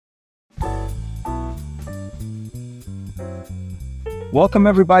Welcome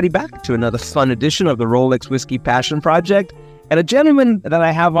everybody back to another fun edition of the Rolex Whiskey Passion Project. And a gentleman that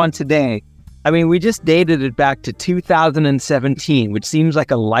I have on today, I mean, we just dated it back to 2017, which seems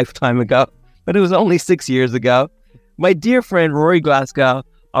like a lifetime ago, but it was only 6 years ago. My dear friend, Rory Glasgow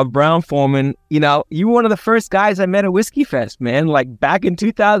of Brown-Forman, you know, you were one of the first guys I met at Whiskey Fest, man, like back in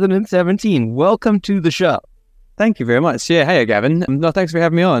 2017. Welcome to the show. Thank you very much. Yeah, hey, Gavin. No, thanks for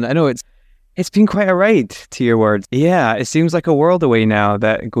having me on. I know it's been quite a ride, to your words. Yeah, it seems like a world away now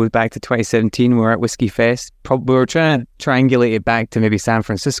that it goes back to 2017. We were at Whiskey Fest. Probably we were trying to triangulate it back to maybe San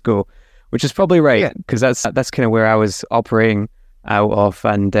Francisco, which is probably right, because that's kind of where I was operating out of,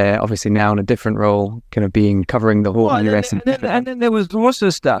 and obviously now in a different role, kind of covering the whole US. And then there was also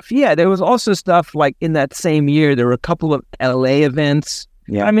stuff. Yeah, there was also stuff like in that same year, there were a couple of LA events.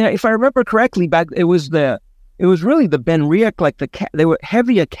 Yeah, I mean, if I remember correctly, back it was really the Ben Riach, like they were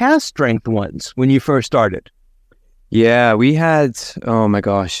heavier cast strength ones when you first started. Yeah, we had, oh my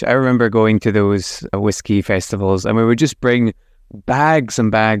gosh, I remember going to those whiskey festivals and we would just bring bags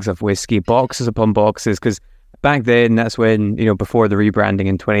and bags of whiskey, boxes upon boxes, because back then, that's when, you know, before the rebranding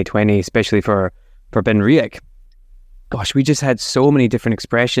in 2020, especially for Ben Riach, gosh, we just had so many different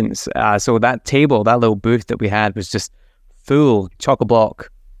expressions. So that table, that little booth that we had was just full chock-a-block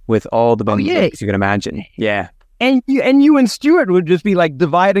with all the bundles you can imagine. Yeah. And you and Stuart would just be like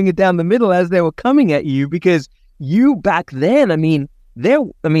dividing it down the middle as they were coming at you, because you back then,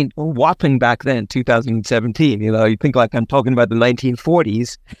 whopping back then, 2017, you know, you think like I'm talking about the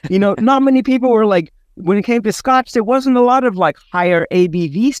 1940s, you know, not many people were like, when it came to Scotch, there wasn't a lot of like higher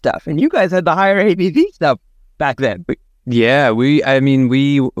ABV stuff. And you guys had the higher ABV stuff back then. Yeah, we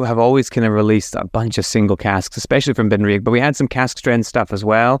have always kind of released a bunch of single casks, especially from Ben Riach, but we had some cask strength stuff as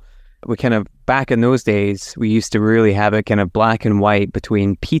well. We kind of, back in those days, we used to really have it kind of black and white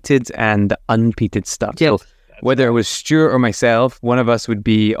between peated and unpeated stuff. Yeah. So whether it was Stuart or myself, one of us would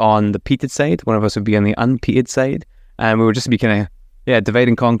be on the peated side, one of us would be on the unpeated side, and we would just be kind of, divide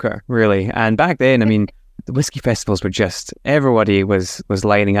and conquer, really. And back then, I mean, the whiskey festivals were just, everybody was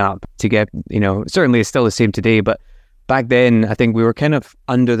lining up to get, you know, certainly it's still the same today, but back then, I think we were kind of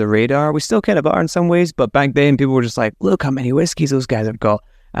under the radar. We still kind of are in some ways, but back then people were just like, look how many whiskeys those guys have got.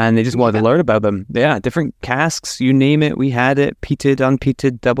 And they just wanted to learn about them. Yeah, different casks, you name it, we had it, peated,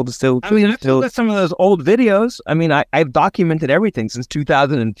 unpeated, double distilled. I mean, I've looked at some of those old videos. I mean, I've documented everything since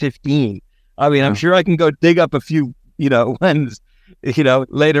 2015. I mean, I'm sure I can go dig up a few, you know, ones, you know,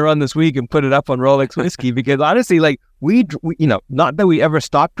 later on this week and put it up on Rolex Whiskey, because honestly, like we, you know, not that we ever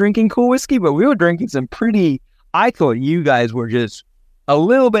stopped drinking cool whiskey, but we were drinking some pretty, I thought you guys were just a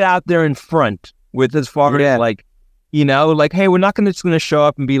little bit out there in front with as far as like, you know, like, hey, we're not just going to show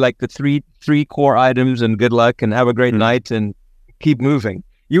up and be like the three core items and good luck and have a great night and keep moving.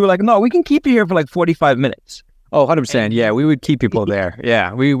 You were like, no, we can keep you here for like 45 minutes. Oh, 100%. Yeah, we would keep people there.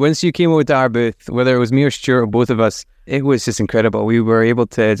 Yeah, once you came over to our booth, whether it was me or Stuart or both of us, it was just incredible. We were able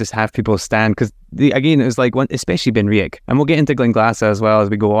to just have people stand, because again, it was like especially Ben Riach, and we'll get into Glenglassaugh as well as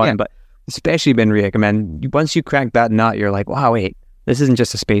we go on, but especially Ben Riach, I mean, once you crack that nut, you're like, wow, wait, this isn't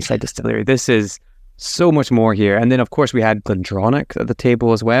just a Speyside distillery. This is so much more here. And then, of course, we had Glendronach at the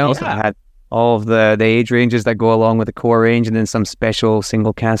table as well. Yeah. So we had all of the age ranges that go along with the core range, and then some special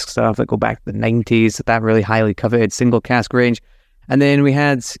single cask stuff that go back to the 90s, that really highly coveted single cask range. And then we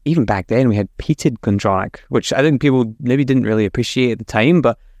had, even back then, we had peated Glendronach, which I think people maybe didn't really appreciate at the time,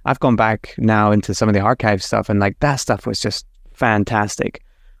 but I've gone back now into some of the archive stuff, and like that stuff was just fantastic.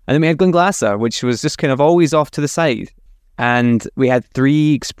 And then we had Glenglassaugh, which was just kind of always off to the side. And we had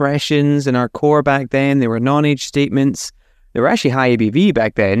 3 expressions in our core back then. They were non-age statements. They were actually high ABV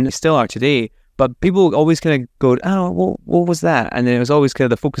back then. They still are today. But people always kind of go, oh, well, what was that? And then it was always kind of,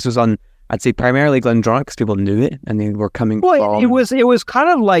 the focus was on, I'd say, primarily Glendronach, because people knew it and they were coming from. It was kind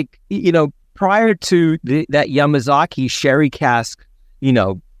of like, you know, prior to that Yamazaki sherry cask, you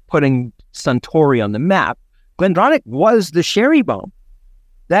know, putting Suntory on the map, Glendronach was the sherry bomb.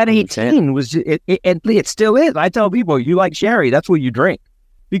 That 18 was, it still is. I tell people, you like sherry, that's what you drink,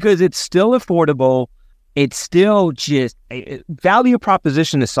 because it's still affordable. It's still just, value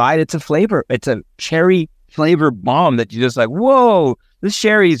proposition aside, it's a flavor. It's a cherry flavor bomb that you just like, whoa, this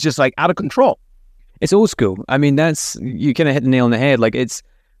sherry is just like out of control. It's old school. I mean, you kind of hit the nail on the head. Like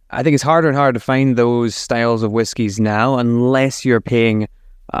I think it's harder and harder to find those styles of whiskeys now, unless you're paying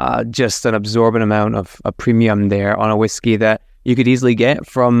just an absorbent amount of a premium there on a whiskey that you could easily get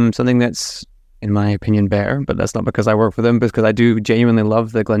from something that's, in my opinion, better. But that's not because I work for them, because I do genuinely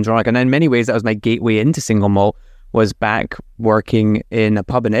love the Glendronach. And in many ways, that was my gateway into single malt, was back working in a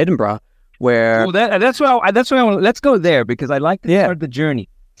pub in Edinburgh where... Well, that's why I want. Let's go there, because I like to start the journey.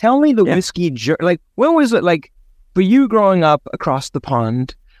 Tell me the whiskey, like, when was it, like, for you growing up across the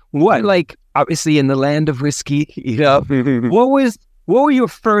pond, what, like, obviously in the land of whiskey, what were your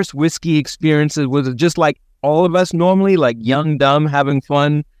first whiskey experiences? Was it just like all of us normally, like young, dumb, having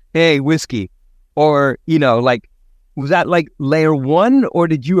fun? Hey, whiskey. Or, like, was that like layer one, or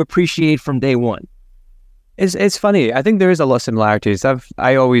did you appreciate from day one? It's funny. I think there is a lot of similarities.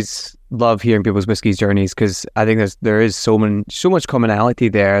 I always love hearing people's whiskey journeys because I think there is so much commonality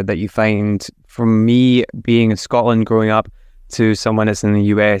there that you find. From me being in Scotland growing up to someone that's in the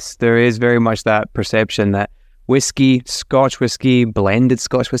US, there is very much that perception that whiskey, Scotch whiskey, blended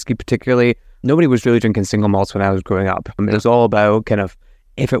Scotch whiskey particularly, nobody was really drinking single malts when I was growing up. It was all about kind of,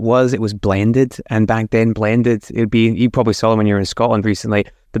 if it was blended. And back then blended, you probably saw them when you were in Scotland recently,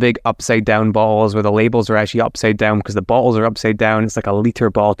 the big upside down bottles where the labels are actually upside down because the bottles are upside down. It's like a litre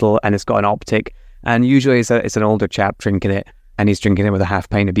bottle and it's got an optic. And usually it's an older chap drinking it and he's drinking it with a half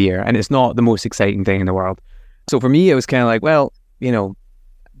pint of beer. And it's not the most exciting thing in the world. So for me, it was kind of like, well,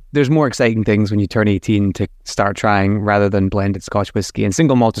 there's more exciting things when you turn 18 to start trying rather than blended Scotch whiskey. And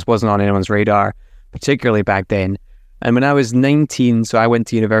single malt just wasn't on anyone's radar, particularly back then. And when I was 19, so I went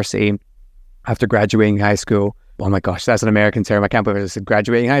to university after graduating high school. Oh my gosh, that's an American term. I can't believe I said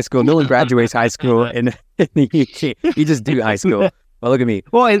graduating high school. No one graduates high school in the UK. You just do high school. Well, look at me.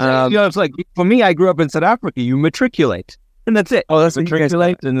 Well, it's like, for me, I grew up in South Africa. You matriculate, and that's it. Oh, that's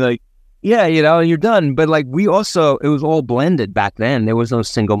matriculate, and like, yeah, and you're done. But like, it was all blended back then. There was no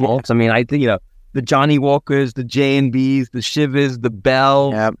single malts. I mean, the Johnny Walkers, the J&Bs, the Shivers, the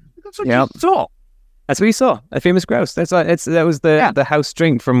Bell. Yeah, that's what you saw. That's what you saw. A famous grouse. That was the house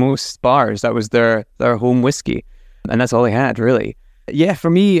drink for most bars. That was their home whiskey, and that's all they had really. Yeah, for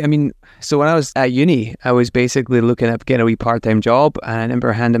me, I mean, so when I was at uni, I was basically looking at getting a wee part-time job, and I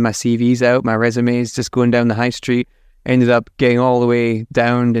remember handing my CVs out, my resumes, just going down the high street. Ended up getting all the way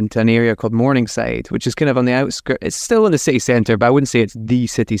down into an area called Morningside, which is kind of on the outskirts. It's still in the city centre, but I wouldn't say it's the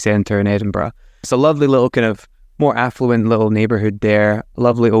city centre in Edinburgh. It's a lovely little kind of more affluent little neighbourhood there,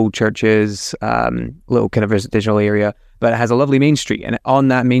 lovely old churches, little kind of residential area, but it has a lovely main street. And on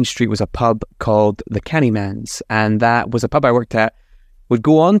that main street was a pub called the Cannyman's, and that was a pub I worked at. Would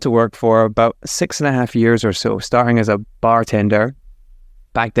go on to work for about 6.5 years or so, starting as a bartender.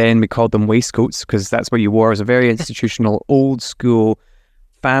 Back then, we called them waistcoats because that's what you wore. It was a very institutional, old school,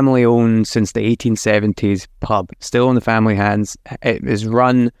 family-owned since the 1870s pub, still in the family hands. It was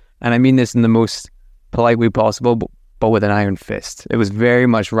run, and I mean this in the most polite way possible, but with an iron fist. It was very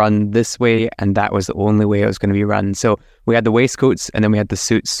much run this way, and that was the only way it was going to be run. So we had the waistcoats, and then we had the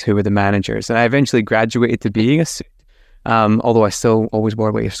suits, who were the managers. And I eventually graduated to being a suit, although I still always wore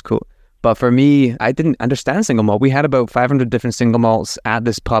a waistcoat. But for me, I didn't understand single malt. We had about 500 different single malts at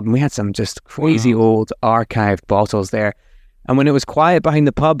this pub, and we had some just crazy old archived bottles there. And when it was quiet behind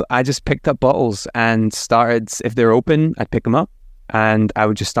the pub, I just picked up bottles and started, if they're open, I'd pick them up and I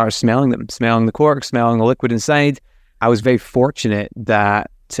would just start smelling them, smelling the cork, smelling the liquid inside. I was very fortunate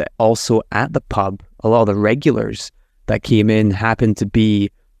that also at the pub, a lot of the regulars that came in happened to be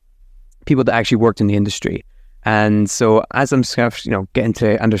people that actually worked in the industry. And so as I'm sort of, getting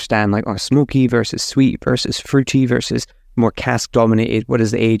to understand like, smoky versus sweet versus fruity versus more cask dominated, what does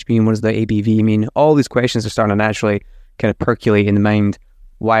the age mean? What does the ABV mean? All these questions are starting to naturally kind of percolate in the mind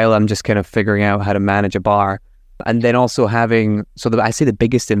while I'm just kind of figuring out how to manage a bar. And then also having, I say the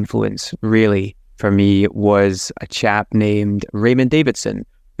biggest influence really for me was a chap named Raymond Davidson,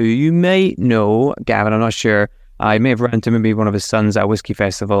 who you might know, Gavin, I'm not sure. I may have run into maybe one of his sons at a whiskey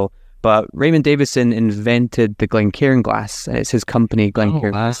festival. But Raymond Davidson invented the Glencairn glass, and it's his company,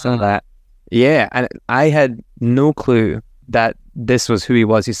 Glencairn Glass. That. Yeah, and I had no clue that this was who he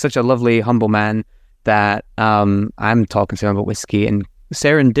was. He's such a lovely, humble man that I'm talking to him about whiskey. And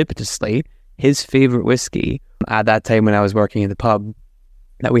serendipitously, his favourite whiskey at that time when I was working in the pub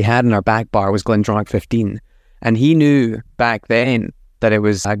that we had in our back bar was Glendronach 15. And he knew back then that it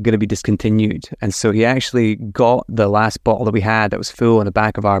was going to be discontinued. And so he actually got the last bottle that we had that was full in the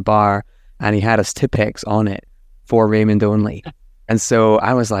back of our bar, and he had us Tipex on it for Raymond only. And so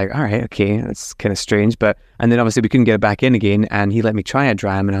I was like, all right, okay, that's kind of strange. And then obviously we couldn't get it back in again, and he let me try a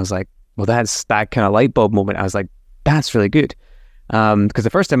dram, and I was like, well, that's that kind of light bulb moment. I was like, that's really good. Because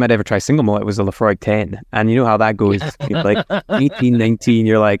the first time I'd ever tried single malt, it was a Lafroig 10. And you know how that goes. You're like 18, 19,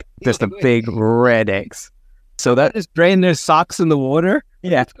 you're like, just a big red X. So that just drain their socks in the water.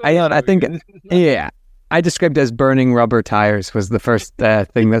 Yeah, I think. Yeah, I described it as burning rubber tires was the first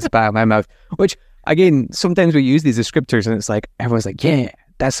thing that's out of my mouth. Which again, sometimes we use these descriptors, and it's like everyone's like, "Yeah,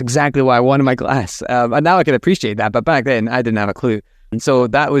 that's exactly what I want in my glass." And now I can appreciate that, but back then I didn't have a clue. And so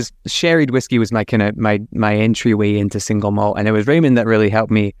that was sherried whiskey was my kind of my entryway into single malt, and it was Raymond that really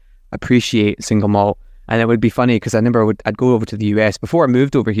helped me appreciate single malt. And it would be funny because I remember I'd go over to the US before I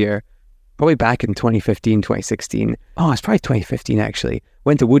moved over here, probably back in 2015, 2016. Oh, it's probably 2015 actually.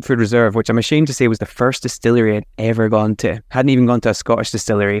 Went to Woodford Reserve, which I'm ashamed to say was the first distillery I'd ever gone to. Hadn't even gone to a Scottish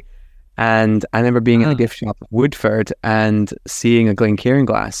distillery. And I remember being in a gift shop at Woodford and seeing a Glencairn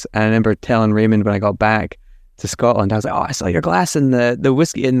glass. And I remember telling Raymond when I got back to Scotland, I was like, oh, I saw your glass in the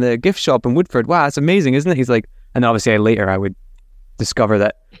whiskey in the gift shop in Woodford. Wow, that's amazing, isn't it? He's like, and obviously later I would discover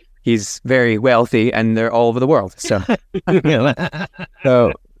that he's very wealthy and they're all over the world. So,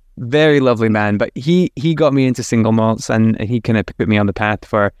 so very lovely man. But he got me into single malts, and he kind of put me on the path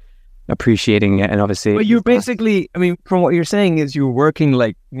for appreciating it. And obviously, but you're basically, I mean, from what you're saying is you're working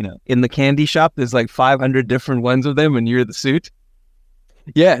like, in the candy shop, there's like 500 different ones of them and you're the suit.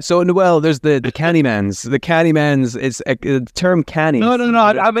 Yeah. So, well, there's the Cannymans. The Cannymans is the term canny. No.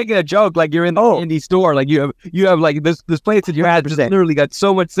 I'm making a joke. Like you're in the candy store. Like you have like this place that you had just literally got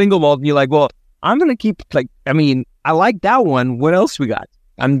so much single malt, and you're like, well, I'm gonna keep I like that one. What else we got?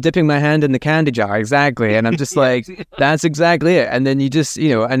 I'm dipping my hand in the candy jar, exactly, and I'm just like, that's exactly it. And then you just,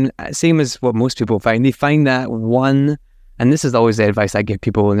 and same as what most people find, they find that one. And this is always the advice I give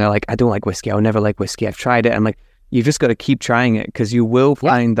people, and they're like, I don't like whiskey. I'll never like whiskey. I've tried it. I'm like, you've just got to keep trying it, because you will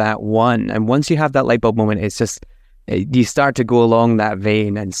find that one. And once you have that light bulb moment, it's just, you start to go along that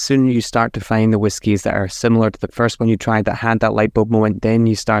vein, and soon you start to find the whiskeys that are similar to the first one you tried that had that light bulb moment. Then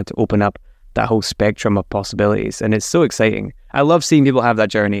you start to open up that whole spectrum of possibilities, and it's so exciting. I love seeing people have that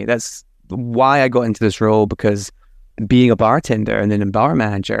journey. That's why I got into this role, because being a bartender and then a bar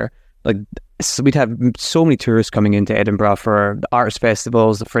manager, so we'd have so many tourists coming into Edinburgh for the arts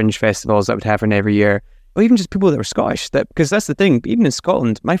festivals, the fringe festivals that would happen every year, or even just people that were Scottish. Because that's the thing, even in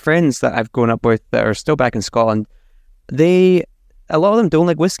Scotland, my friends that I've grown up with that are still back in Scotland, a lot of them don't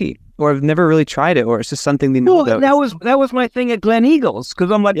like whiskey, or have never really tried it, or it's just something they know about. That was my thing at Glen Eagles,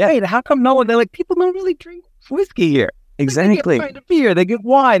 because I'm like, hey, how come no one? They're like, people don't really drink whiskey here. Exactly. They get beer, they get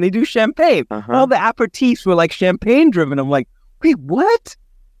wine, they do champagne. All the aperitifs were like champagne driven. I'm like, wait, what?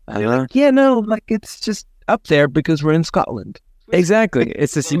 Like, yeah, no, like it's just up there because we're in Scotland. Exactly.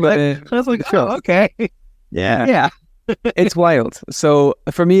 It's the same. I was like, oh, okay. Yeah. It's wild. So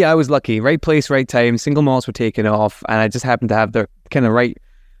for me, I was lucky. Right place, right time. Single malts were taken off, and I just happened to have their kind of right,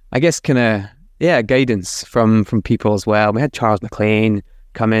 I guess, guidance from people as well. We had Charles McLean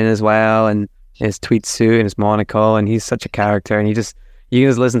come in as well, and his tweed suit and his monocle, and he's such a character, and you can just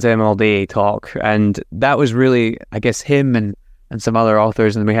listen to him all day talk. And that was really, I guess, him and some other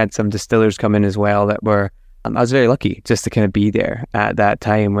authors, and we had some distillers come in as well that were, I was very lucky just to kind of be there at that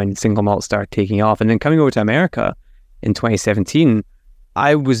time when single malt started taking off. And then coming over to America in 2017,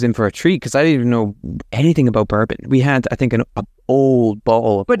 I was in for a treat, because I didn't even know anything about bourbon. We had, I think, an old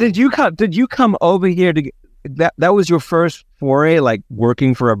bottle. But did you come over here to that was your first foray, like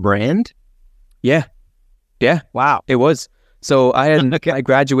working for a brand? Yeah. Wow. It was. So I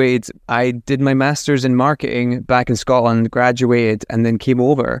graduated. I did my master's in marketing back in Scotland, graduated, and then came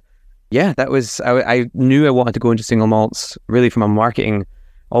over. Yeah, that was, I knew I wanted to go into single malts really from a marketing,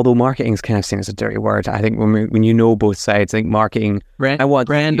 although marketing is kind of seen as a dirty word. I think when you know both sides, like marketing,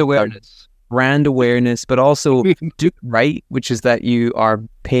 brand awareness, but also do it right, which is that you are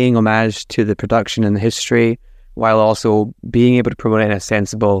paying homage to the production and the history, while also being able to promote it in a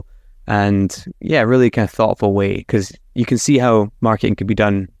sensible and really kind of thoughtful way, because you can see how marketing can be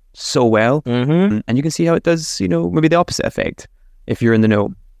done so well, and you can see how it does, maybe the opposite effect if you're in the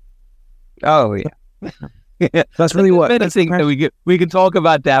know. Oh yeah. That's really what we can talk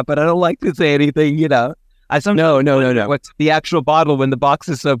about that, but I don't like to say anything. No. What's the actual bottle when the box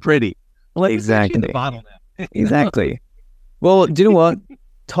is so pretty? Like, exactly. The bottle now. Exactly. Well, do you know what?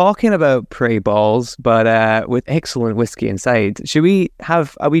 Talking about prey balls, but with excellent whiskey inside.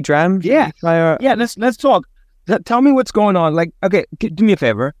 Are we dram? Yeah. Let's talk. Tell me what's going on. Like, okay, do me a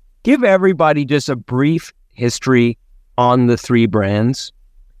favor. Give everybody just a brief history on the three brands.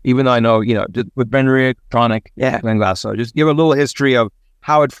 Even though I know, with Benriach, Tronic, Glasgow, just give a little history of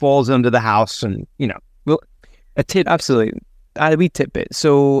how it falls into the house, and a tip. Absolutely, a wee tidbit.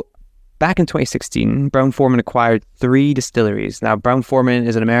 So back in 2016, Brown-Forman acquired 3 distilleries. Now, Brown-Forman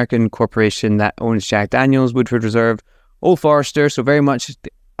is an American corporation that owns Jack Daniel's, Woodford Reserve, Old Forester, so very much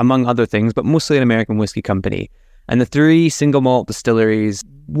among other things, but mostly an American whiskey company. And the 3 single malt distilleries,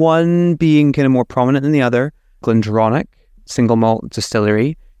 one being kind of more prominent than the other, Glendronach single malt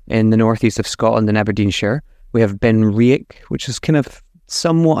distillery in the northeast of Scotland and Aberdeenshire. We have Benriach, which is kind of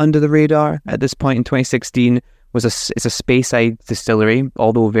somewhat under the radar at this point in 2016. It's a Speyside distillery,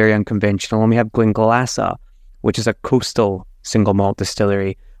 although very unconventional. And we have Glenglassaugh, which is a coastal single malt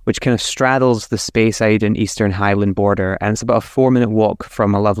distillery, which kind of straddles the Speyside and Eastern Highland border. And it's about a 4-minute walk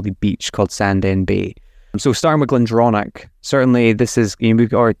from a lovely beach called Sandend Bay. So starting with Glendronach, certainly this is,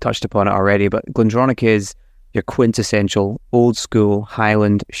 we've already touched upon it already, but Glendronach is your quintessential old school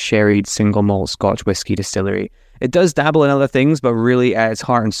Highland sherried single malt Scotch whiskey distillery. It does dabble in other things, but really at its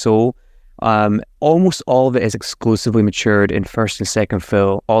heart and soul, almost all of it is exclusively matured in first and second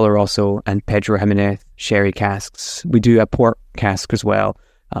fill Oloroso and Pedro Jimenez sherry casks. We do a port cask as well,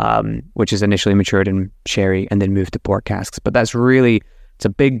 which is initially matured in sherry and then moved to port casks. But that's really, it's a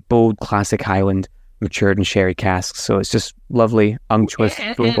big, bold, classic Highland matured in sherry casks. So it's just lovely, unctuous,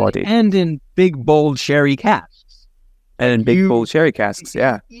 full-bodied. And in big, bold sherry casks. And in big, bold sherry casks,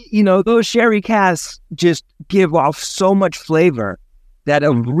 yeah. You know, those sherry casks just give off so much flavor that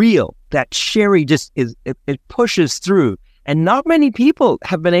that sherry just it pushes through. And not many people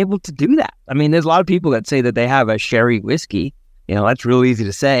have been able to do that. I mean, there's a lot of people that say that they have a sherry whiskey. You know, that's real easy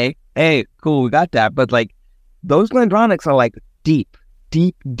to say. Hey, cool, we got that. But like, those Glendronachs are like deep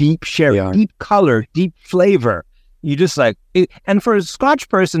sherry, deep color, deep flavor. You just like it, and for a Scotch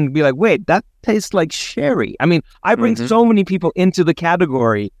person to be like, wait, that tastes like sherry. I mean, I bring so many people into the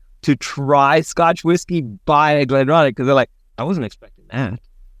category to try Scotch whiskey by a Glendronach because they're like, I wasn't expecting that.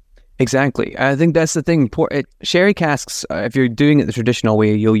 Exactly. I think that's the thing. Sherry casks, if you're doing it the traditional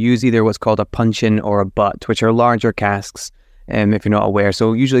way, you'll use either what's called a puncheon or a butt, which are larger casks, if you're not aware.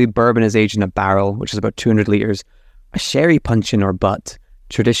 So usually bourbon is aged in a barrel, which is about 200 litres. A sherry puncheon or butt,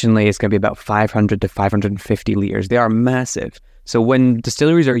 traditionally, is going to be about 500 to 550 litres. They are massive. So when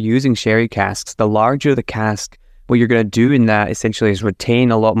distilleries are using sherry casks, the larger the cask, what you're going to do in that essentially is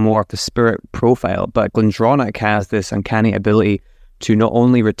retain a lot more of the spirit profile. But Glendronach has this uncanny ability to not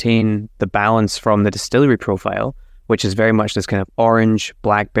only retain the balance from the distillery profile, which is very much this kind of orange,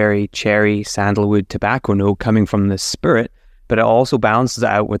 blackberry, cherry, sandalwood, tobacco note coming from the spirit, but it also balances it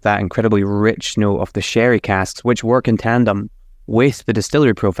out with that incredibly rich note of the sherry casks, which work in tandem with the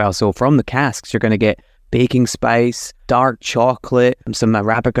distillery profile. So from the casks, you're going to get baking spice, dark chocolate, some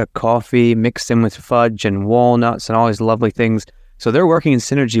Arabica coffee mixed in with fudge and walnuts and all these lovely things. So they're working in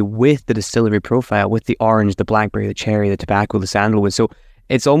synergy with the distillery profile, with the orange, the blackberry, the cherry, the tobacco, the sandalwood. So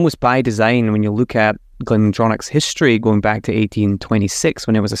it's almost by design. When you look at Glendronach's history going back to 1826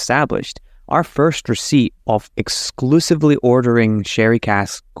 when it was established, our first receipt of exclusively ordering sherry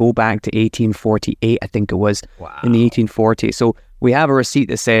casks go back to 1848, I think it was, in the 1840s. So we have a receipt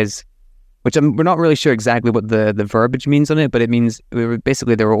that says, which we're not really sure exactly what the verbiage means on it, but it means they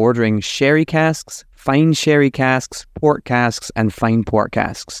were ordering sherry casks, fine sherry casks, port casks, and fine port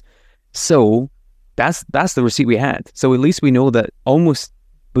casks. So that's the receipt we had. So at least we know that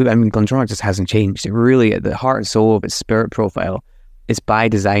Glendronach just hasn't changed. It really, at the heart and soul of its spirit profile, is by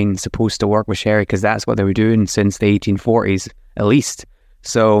design supposed to work with sherry because that's what they were doing since the 1840s, at least.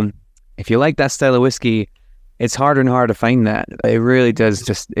 So if you like that style of whiskey, it's harder and harder to find that. It really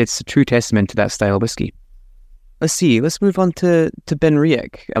does it's a true testament to that style of whiskey. Let's move on to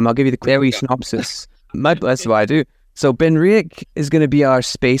Benriach. I'll give you the clear synopsis. That's what I do. So Benriach is going to be our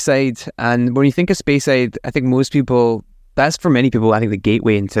Speyside. And when you think of Speyside, I think most people, that's for many people, I think the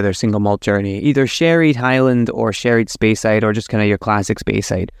gateway into their single malt journey. Either sherried Highland or sherried Speyside or just kind of your classic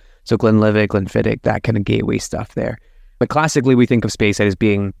Speyside. So Glenlivet, Glenfiddich, that kind of gateway stuff there. But classically, we think of Speyside as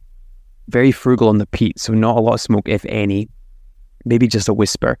being very frugal on the peat, so not a lot of smoke, if any. Maybe just a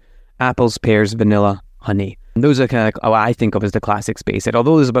whisper. Apples, pears, vanilla, honey. And those are kind of what I think of as the classic Speyside.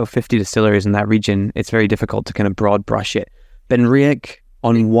 Although there's about 50 distilleries in that region, it's very difficult to kind of broad brush it. Benriach,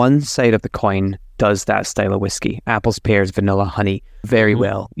 on one side of the coin, does that style of whiskey. Apples, pears, vanilla, honey, very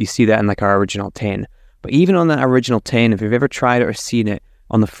well. You see that in like our original 10. But even on that original 10, if you've ever tried it or seen it,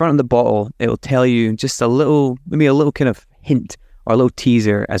 on the front of the bottle, it'll tell you just maybe a little kind of hint or a little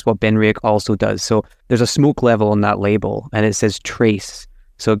teaser as what Benriach also does. So there's a smoke level on that label and it says trace.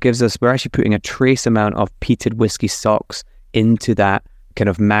 So it gives us, we're actually putting a trace amount of peated whiskey stocks into that kind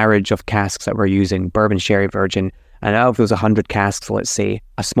of marriage of casks that we're using, bourbon, sherry, virgin. And out of those 100 casks, let's say,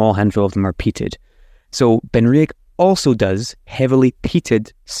 a small handful of them are peated. So Benriach also does heavily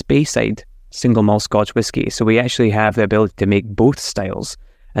peated Speyside single malt Scotch whiskey. So we actually have the ability to make both styles.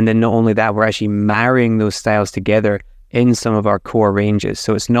 And then not only that, we're actually marrying those styles together in some of our core ranges.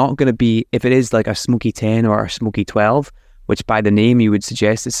 So it's not going to be, if it is like a smoky 10 or a smoky 12, which by the name you would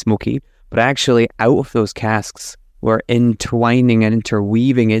suggest is smoky, but actually out of those casks, we're entwining and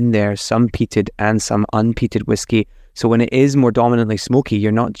interweaving in there some peated and some unpeated whiskey. So when it is more dominantly smoky,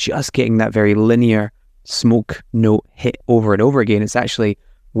 you're not just getting that very linear smoke note hit over and over again. It's actually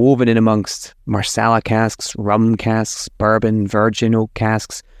woven in amongst Marsala casks, rum casks, bourbon, virgin oak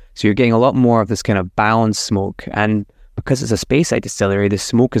casks. So you're getting a lot more of this kind of balanced smoke. And because it's a Speyside distillery, the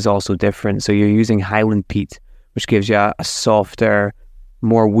smoke is also different. So you're using Highland peat, which gives you a softer,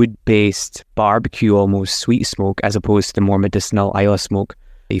 more wood-based barbecue, almost sweet smoke, as opposed to the more medicinal Islay smoke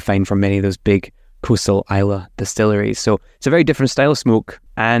that you find from many of those big coastal Islay distilleries. So it's a very different style of smoke,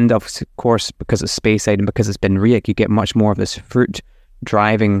 and of course, because it's Speyside and because it's Benriach, you get much more of this fruit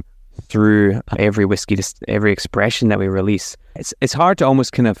driving through every whiskey, every expression that we release. It's hard to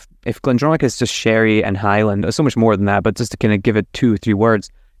almost kind of, if Glendronach is just sherry and Highland, there's so much more than that, but just to kind of give it 2 or 3 words,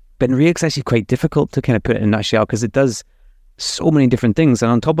 Benriach's actually quite difficult to kind of put it in a nutshell, because it does so many different things.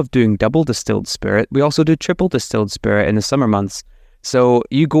 And on top of doing double distilled spirit, we also do triple distilled spirit in the summer months. So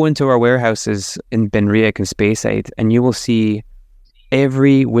you go into our warehouses in Benriach and Speyside, and you will see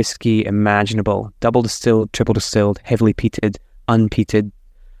every whiskey imaginable: double distilled, triple distilled, heavily peated, unpeated.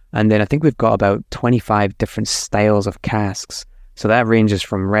 And then I think we've got about 25 different styles of casks. So that ranges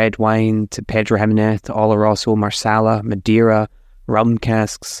from red wine to Pedro Jimenez to Oloroso, Marsala, Madeira, rum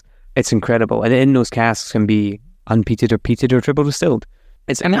casks. It's incredible. And in those casks can be unpeated or peated or triple distilled.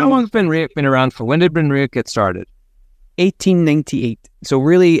 And how long's Benriach been around for? When did Benriach get started? 1898. So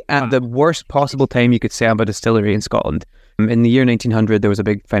really at the worst possible time you could say about a distillery in Scotland. In the year 1900, there was a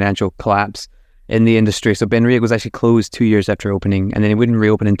big financial collapse in the industry. So Benriach was actually closed 2 years after opening, and then it wouldn't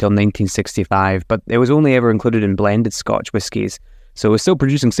reopen until 1965. But it was only ever included in blended Scotch whiskies. So it was still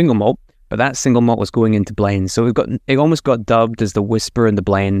producing single malt, but that single malt was going into blends. So it almost got dubbed as the whisper and the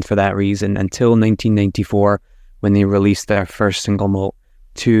blend for that reason until 1994, when they released their first single malt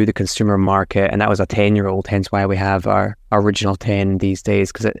to the consumer market. And that was a 10-year-old, hence why we have our original 10 these days,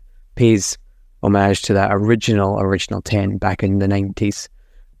 because it pays homage to that original 10 back in the 90s.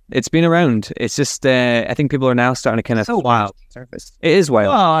 It's been around. It's just, I think people are now starting to kind of... So wild. Surface. It is wild.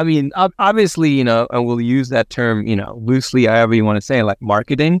 Well, I mean, obviously, and we'll use that term, loosely, however you want to say it, like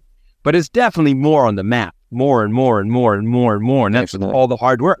marketing, but it's definitely more on the map, more and more and more and more and more. And that's all the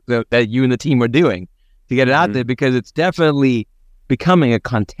hard work that you and the team are doing to get it out there, because it's definitely becoming a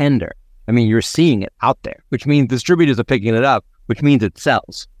contender. I mean, you're seeing it out there, which means distributors are picking it up, which means it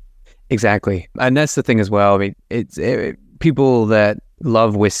sells. Exactly. And that's the thing as well. I mean, it's people that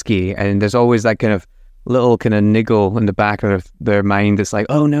love whiskey, and there's always that kind of little kind of niggle in the back of their mind. It's like,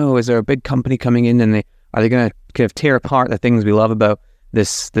 oh no, is there a big company coming in, and are they going to kind of tear apart the things we love about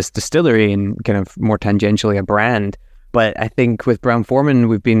this distillery and kind of more tangentially a brand? But I think with Brown-Forman,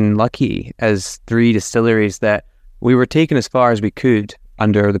 we've been lucky as 3 distilleries that we were taken as far as we could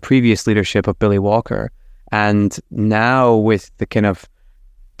under the previous leadership of Billy Walker. And now with the kind of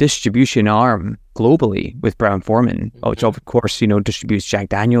distribution arm globally with Brown-Forman, which of course, distributes Jack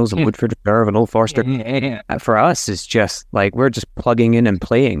Daniels and Woodford Reserve and Old Forester. For us, it's just like we're just plugging in and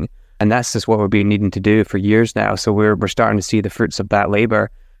playing. And that's just what we've been needing to do for years now. So we're starting to see the fruits of that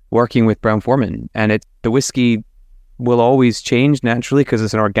labor working with Brown-Forman. And the whiskey will always change naturally because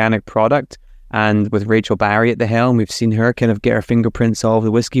it's an organic product. And with Rachel Barry at the helm, we've seen her kind of get her fingerprints all over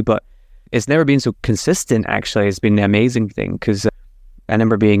the whiskey, but it's never been so consistent, actually. It's been the amazing thing, because I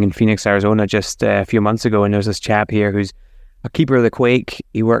remember being in Phoenix, Arizona just a few months ago, and there's this chap here who's a keeper of the Quake.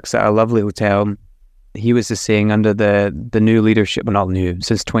 He works at a lovely hotel. He was just saying under the new leadership, well, not new,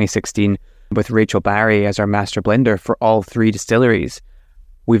 since 2016, with Rachel Barry as our master blender for all 3 distilleries,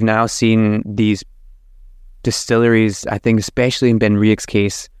 we've now seen these distilleries, I think especially in Benriach's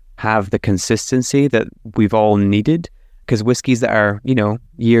case, have the consistency that we've all needed. Because whiskies that are,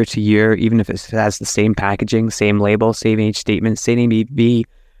 year to year, even if it has the same packaging, same label, same age statement, same ABV,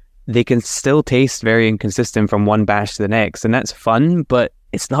 they can still taste very inconsistent from one batch to the next. And that's fun, but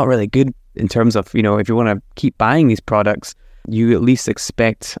it's not really good in terms of, if you want to keep buying these products, you at least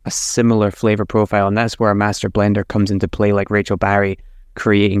expect a similar flavor profile. And that's where a master blender comes into play, like Rachel Barry,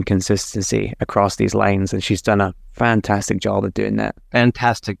 creating consistency across these lines. And she's done a fantastic job of doing that.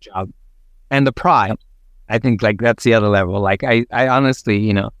 Fantastic job. And the pride. I think that's the other level. Like I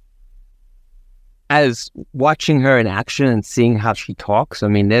honestly, as watching her in action and seeing how she talks, I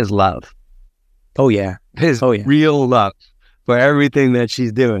mean, there's love. Oh yeah. There's real love for everything that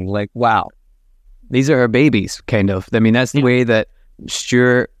she's doing. Like, wow. These are her babies, kind of. I mean, that's the way that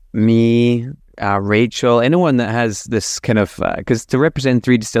Stuart, me, Rachel, anyone that has this kind of, because to represent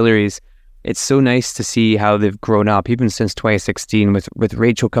 3 distilleries, it's so nice to see how they've grown up, even since 2016, with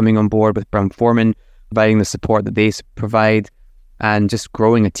Rachel coming on board with Brown-Forman, providing the support that they provide, and just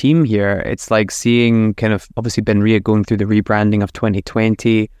growing a team here. It's like seeing kind of, obviously Benriach going through the rebranding of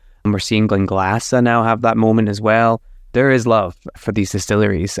 2020, and we're seeing Glenglassaugh now have that moment as well. There is love for these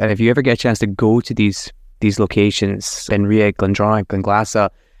distilleries, and if you ever get a chance to go to these locations, Benriach, Glendronach, Glenglassaugh,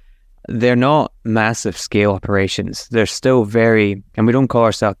 they're not massive scale operations. They're still very, and we don't call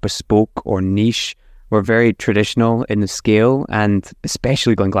ourselves bespoke or niche. We're very traditional in the scale, and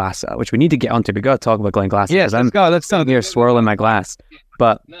especially Glenglassaugh, which we need to get onto. We got to talk about Glenglassaugh. Yes, let's go. Sitting here swirling my glass.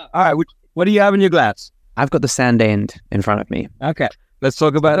 But all right, what do you have in your glass? I've got the Sand End in front of me. Okay, let's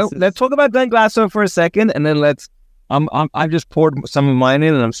talk about Glasgow for a second, and then I've just poured some of mine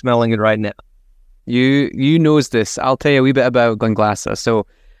in, and I'm smelling it right now. You knows this. I'll tell you a wee bit about Glenglassaugh. So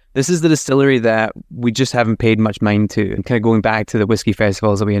this is the distillery that we just haven't paid much mind to. And kind of going back to the whiskey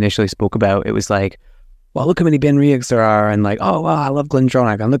festivals that we initially spoke about, it was like, well, look how many Ben Riachs there are, and like, oh wow, I love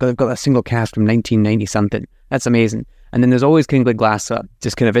Glendronach, and look, I've got that single cask from 1990 something. That's amazing. And then there's always kind of Glenglassaugh,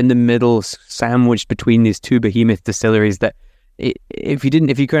 just kind of in the middle, sandwiched between these two behemoth distilleries that if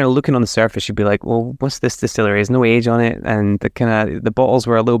you kind of looking on the surface, you'd be like, well, what's this distillery? There's no age on it, and the bottles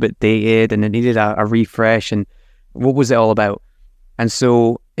were a little bit dated, and it needed a refresh. And what was it all about? And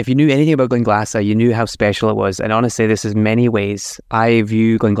so, if you knew anything about Glenglassaugh, you knew how special it was. And honestly, this is many ways. I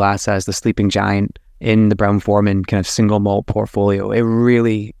view Glenglassaugh as the sleeping giant in the Brown-Forman kind of single malt portfolio. It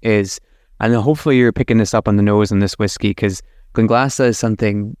really is. And hopefully, you're picking this up on the nose in this whiskey, because Glenglassaugh is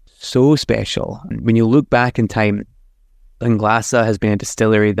something so special. When you look back in time, Glenglassaugh has been a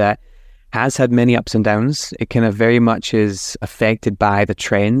distillery that has had many ups and downs. It kind of very much is affected by the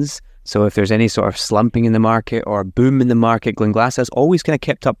trends. So if there's any sort of slumping in the market or boom in the market, Glenglassaugh has always kind of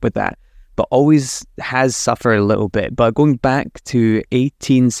kept up with that, but always has suffered a little bit. But going back to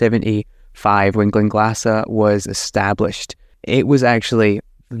 1875, when Glenglassaugh was established, it was actually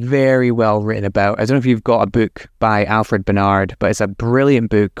very well written about. I don't know if you've got a book by Alfred Bernard, but it's a brilliant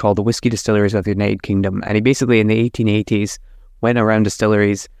book called The Whiskey Distilleries of the United Kingdom. And he basically in the 1880s went around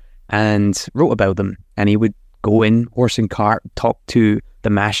distilleries and wrote about them. And he would go in, horse and cart, talk to the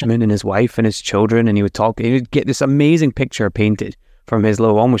mashman and his wife and his children, and he would get this amazing picture painted from his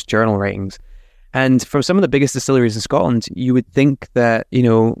little almost journal writings. And from some of the biggest distilleries in Scotland, you would think that,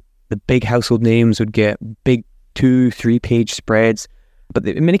 the big household names would get big 2-3 page spreads. But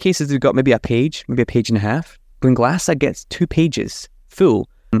in many cases, they've got maybe a page and a half. Glenglassaugh gets 2 pages full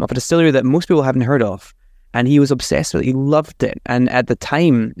of a distillery that most people haven't heard of. And he was obsessed with it. He loved it. And at the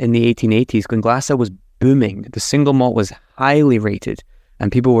time, in the 1880s, Glenglassaugh was booming. The single malt was highly rated,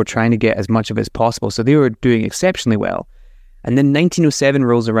 and people were trying to get as much of it as possible. So they were doing exceptionally well. And then 1907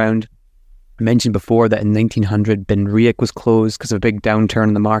 rolls around. I mentioned before that in 1900, Ben Riach was closed because of a big downturn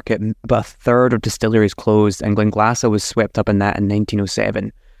in the market. About a third of distilleries closed, and Glenglassaugh was swept up in that in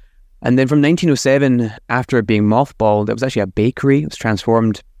 1907. And then from 1907, after it being mothballed, it was actually a bakery. It was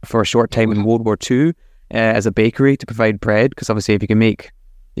transformed for a short time in World War II as a bakery to provide bread, because obviously if you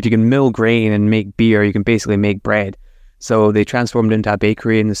can mill grain and make beer, you can basically make bread. So they transformed into a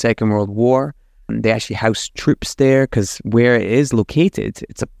bakery in the Second World War. They actually housed troops there, because where it is located,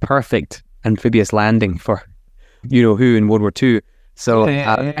 it's a perfect amphibious landing for who in World War II. So they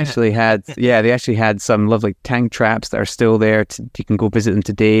actually had some lovely tank traps that are still there. You can go visit them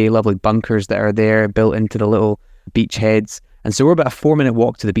today. Lovely bunkers that are there built into the little beach heads. And so we're about a 4-minute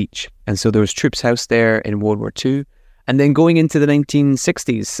walk to the beach. And so there was troops housed there in World War II. And then going into the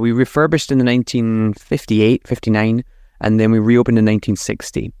 1960s, we refurbished in the 1958, 59, and then we reopened in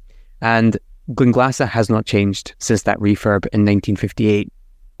 1960. And Glenglassaugh has not changed since that refurb in 1958.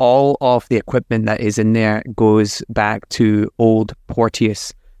 All of the equipment that is in there goes back to old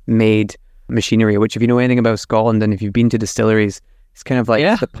Porteous-made machinery, which if you know anything about Scotland and if you've been to distilleries, it's kind of like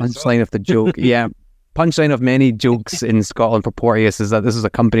the punchline of the joke. Punchline of many jokes in Scotland for Porteous is that this is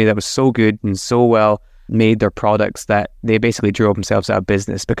a company that was so good and so well made their products that they basically drove themselves out of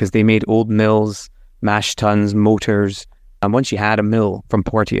business, because they made old mills, mash tuns, motors. And once you had a mill from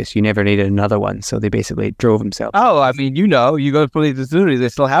Porteous, you never needed another one. So they basically drove themselves. Oh, I mean, you go to the distillery, they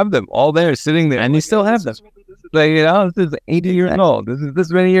still have them all there, sitting there. And they still have them. This is 80 years old. This is this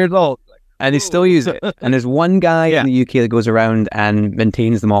many years old. And they still use it. And there's one guy in the UK that goes around and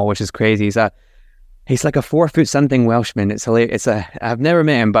maintains them all, which is crazy. He's like a 4-foot something Welshman. It's hilarious. I've never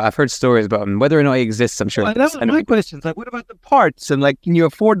met him, but I've heard stories about him. Whether or not he exists, I'm sure. Well, that was my question. Like, what about the parts? And like, can you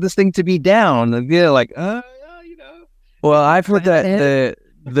afford this thing to be down? And Well, I've heard that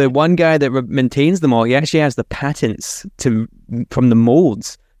the one guy that maintains them all, he actually has the patents from the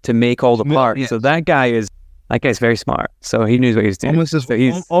molds to make all the parts. Yes. So that guy's very smart. So he knows what he's doing.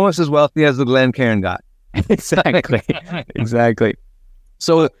 Almost as wealthy as the Glencairn guy. Exactly.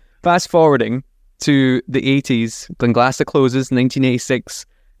 So fast forwarding to the 80s, Glenglassaugh closes in 1986,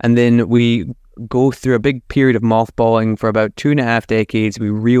 and then we go through a big period of mothballing for about 2.5 decades. We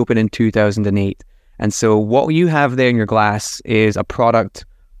reopen in 2008. And so what you have there in your glass is a product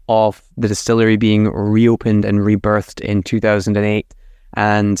of the distillery being reopened and rebirthed in 2008.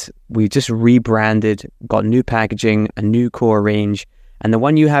 And we just rebranded, got new packaging, a new core range. And the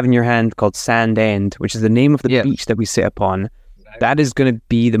one you have in your hand called Sand End, which is the name of the beach that we sit upon, that is going to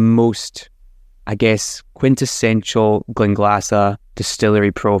be the most, I guess, quintessential Glenglassaugh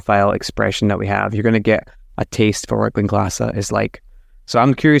distillery profile expression that we have. You're going to get a taste for what Glenglassaugh is like. So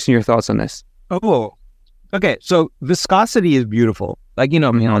I'm curious in your thoughts on this. Oh, okay. So viscosity is beautiful. Like,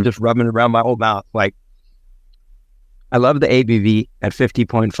 I mean, I'm just rubbing it around my whole mouth. Like, I love the ABV at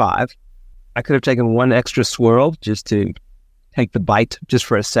 50.5. I could have taken one extra swirl just to take the bite just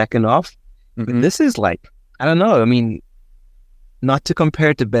for a second off. But this is like, I don't know. I mean, not to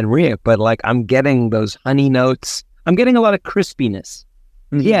compare it to Benriach, but like I'm getting those honey notes. I'm getting a lot of crispiness,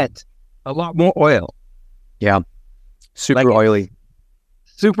 yet a lot more oil. Yeah. Super oily.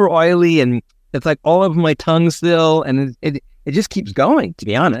 Super oily, and it's like all over my tongue still, and it just keeps going, to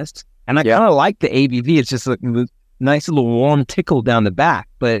be honest. And I kind of like the ABV. It's just like a nice little warm tickle down the back,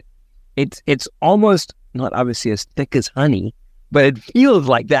 but it's almost not obviously as thick as honey, but it feels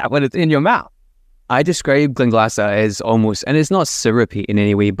like that when it's in your mouth. I describe Glenglassaugh as almost, and it's not syrupy in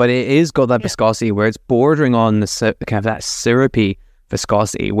any way, but it is got that viscosity where it's bordering on the kind of that syrupy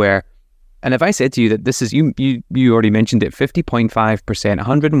viscosity where, and if I said to you that this is, you already mentioned it, 50.5%,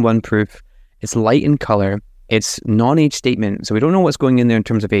 101 proof, it's light in color, it's non-age statement, so we don't know what's going in there in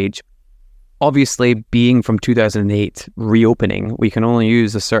terms of age. Obviously, being from 2008 reopening, we can only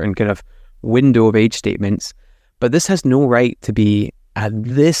use a certain kind of window of age statements, but this has no right to be at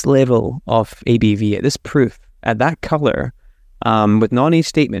this level of ABV, at this proof, at that color, with non-age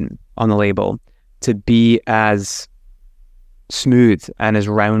statement on the label, to be as smooth and as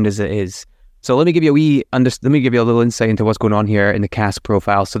round as it is. So let me give you a little insight into what's going on here in the cask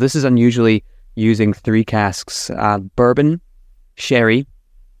profile. So this is unusually using 3 casks, bourbon, sherry,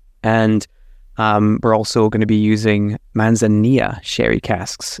 and we're also going to be using Manzanilla sherry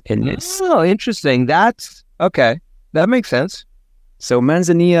casks in this. Oh, interesting. That's okay. That makes sense. So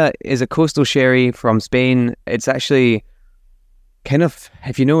Manzanilla is a coastal sherry from Spain. It's actually kind of,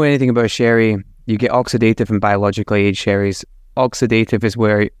 if you know anything about sherry, you get oxidative and biologically aged sherries. Oxidative is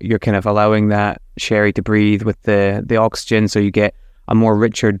where you're kind of allowing that sherry to breathe with the oxygen, so you get a more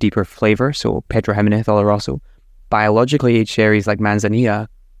richer, deeper flavor. So Pedro Jimenez Oloroso. Biologically aged sherries like Manzanilla,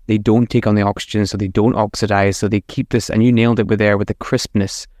 they don't take on the oxygen, so they don't oxidize, so they keep this, and you nailed it with the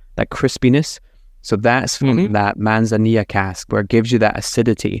crispness, that crispiness. So that's from that Manzanilla cask where it gives you that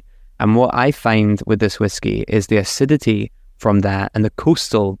acidity. And what I find with this whiskey is the acidity from that and the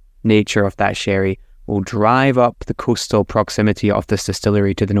coastal nature of that sherry will drive up the coastal proximity of this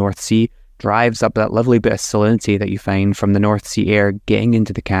distillery to the North Sea, drives up that lovely bit of salinity that you find from the North Sea air getting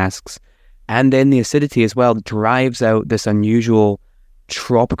into the casks. And then the acidity as well drives out this unusual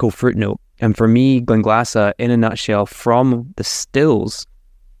tropical fruit note. And for me, Glenglassaugh, in a nutshell, from the stills,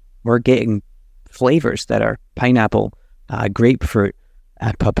 we're getting flavors that are pineapple, grapefruit,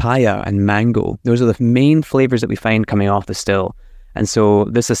 papaya, and mango. Those are the main flavors that we find coming off the still. And so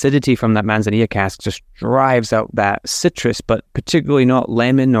this acidity from that Manzanilla cask just drives out that citrus, but particularly not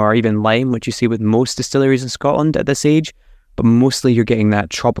lemon or even lime, which you see with most distilleries in Scotland at this age. But mostly you're getting that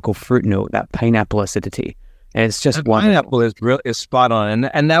tropical fruit note, that pineapple acidity. And it's just pineapple is spot on.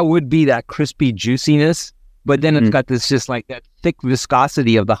 And that would be that crispy juiciness, but then it's got this just like that thick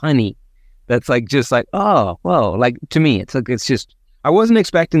viscosity of the honey. That's like, just like, oh, well, like to me, it's like, it's just, I wasn't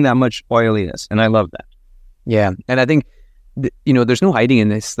expecting that much oiliness, and I love that. Yeah. And I think, there's no hiding in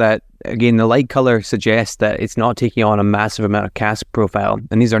this, that again, the light color suggests that it's not taking on a massive amount of cask profile.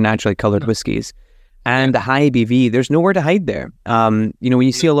 And these are naturally colored whiskies. And the high ABV, there's nowhere to hide there. When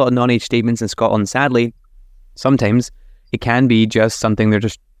you see a lot of non-age statements in Scotland, sadly, sometimes it can be just something they're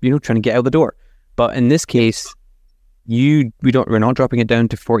just, trying to get out the door. But in this case, we're not dropping it down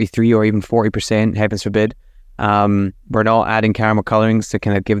to 43 or even 40%, heavens forbid. We're not adding caramel colorings to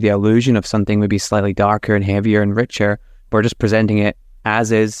kind of give the illusion of something maybe slightly darker and heavier and richer. We're just presenting it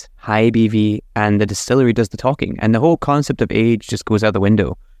as is, high ABV, and the distillery does the talking. And the whole concept of age just goes out the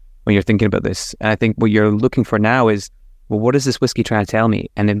window when you're thinking about this. And I think what you're looking for now is, well, what is this whiskey trying to tell me?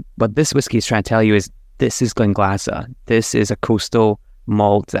 And then what this whiskey is trying to tell you is, this is Glenglassaugh. This is a coastal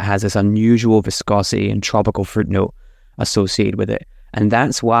malt that has this unusual viscosity and tropical fruit note associated with it. And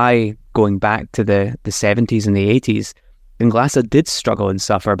that's why, going back to the 70s and the 80s, Glenglassaugh did struggle and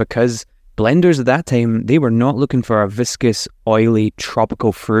suffer, because blenders at that time, they were not looking for a viscous, oily,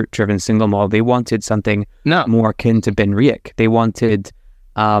 tropical fruit-driven single malt. They wanted something more akin to Benriach. They wanted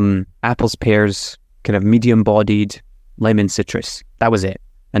apples, pears, kind of medium-bodied lemon citrus. That was it.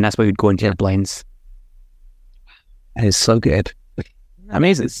 And that's why we'd go into the blends. And it's so good.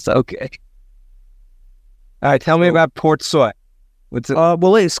 Amazing. It's so good. All right, tell me about Port Soy. What's it? Well,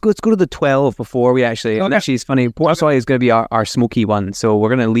 let's go to the 12 before we actually... Okay. And actually, it's funny. Port Soy is going to be our smoky one, so we're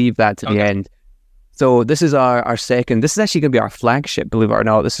going to leave that to the end. So this is our second... This is actually going to be our flagship, believe it or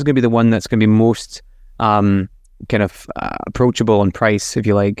not. This is going to be the one that's going to be most kind of approachable in price, if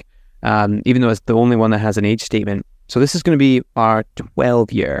you like, even though it's the only one that has an age statement. So this is going to be our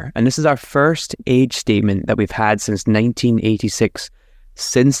 12-year, and this is our first age statement that we've had since 1986,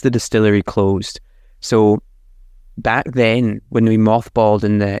 since the distillery closed. So back then, when we mothballed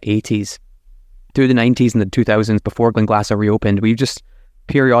in the 80s, through the 90s and the 2000s, before Glenglassaugh reopened, we just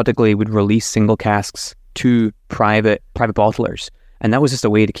periodically would release single casks to private bottlers. And that was just a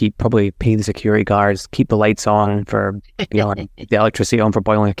way to probably pay the security guards, keep the lights on for, the electricity on for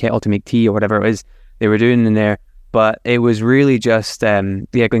boiling a kettle to make tea or whatever it was they were doing in there. But it was really just,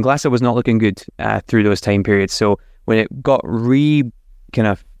 Glenglassaugh was not looking good through those time periods. So when it got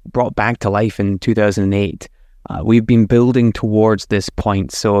brought back to life in 2008, we've been building towards this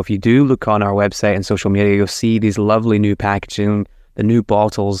point. So if you do look on our website and social media, you'll see these lovely new packaging, the new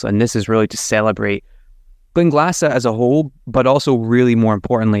bottles, and this is really to celebrate Glenglassaugh as a whole, but also really more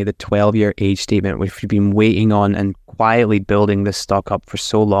importantly, the 12-year age statement, which we've been waiting on and quietly building this stock up for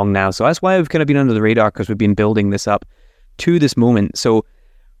so long now. So that's why we've kind of been under the radar, because we've been building this up to this moment. So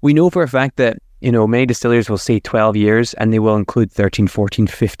we know for a fact that, many distillers will say 12 years and they will include 13, 14,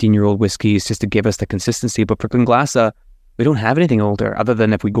 15-year-old whiskies just to give us the consistency. But for Glenglassaugh, we don't have anything older other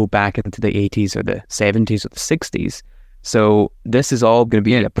than if we go back into the 80s or the 70s or the 60s. So this is all going to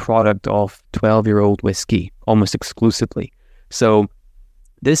be a product of 12-year-old whiskey, almost exclusively. So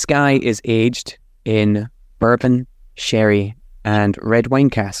this guy is aged in bourbon, sherry, and red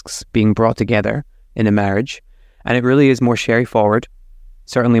wine casks being brought together in a marriage. And it really is more sherry forward,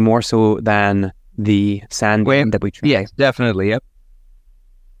 certainly more so than the Sandway that we tried. Yes, definitely, yep.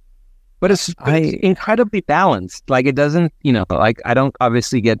 But it's incredibly balanced. Like, it doesn't, I don't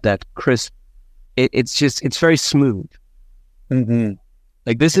obviously get that crisp. It's very smooth. Mm-hmm.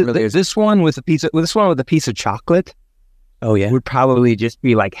 Like this one with a piece of chocolate. Oh yeah, would probably just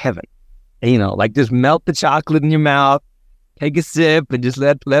be like heaven. Just melt the chocolate in your mouth, take a sip, and just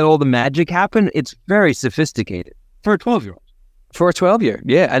let all the magic happen. It's very sophisticated for a 12-year-old. For a 12-year,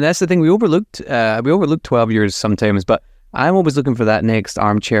 yeah, and that's the thing we overlooked. We overlooked 12 years sometimes, but I'm always looking for that next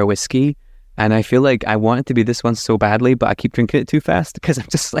armchair whiskey, and I feel like I want it to be this one so badly, but I keep drinking it too fast because I'm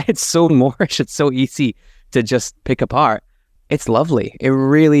just like, it's so moorish, it's so easy to just pick apart. It's lovely. It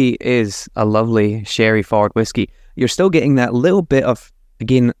really is a lovely sherry forward whiskey. You're still getting that little bit of,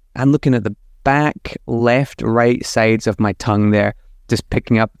 again, I'm looking at the back, left, right sides of my tongue there, just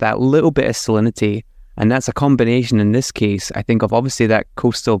picking up that little bit of salinity. And that's a combination in this case, I think, of obviously that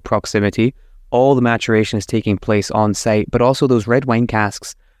coastal proximity. All the maturation is taking place on site, but also those red wine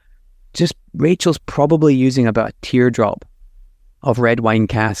casks. Just Rachel's probably using about a teardrop of red wine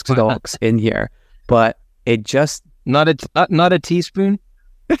cask stocks in here, but it just... Not a teaspoon.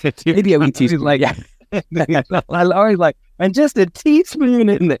 Maybe a wee teaspoon. I always like, and just a teaspoon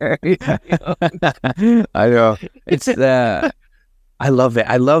in there. I know. It's I love it.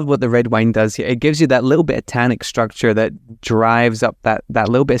 I love what the red wine does here. It gives you that little bit of tannic structure that drives up that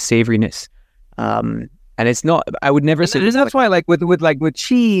little bit of savoriness. And it's not. I would never say. That's why, with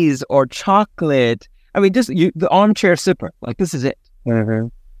cheese or chocolate. I mean, just the armchair sipper. Like, this is it.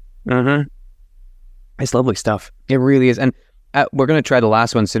 It's lovely stuff. It really is. And we're going to try the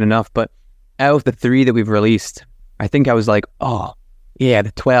last one soon enough, but out of the 3 that we've released, I think I was like, oh, yeah,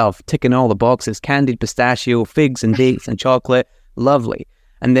 the 12, ticking all the boxes, candied pistachio, figs and dates and chocolate, lovely.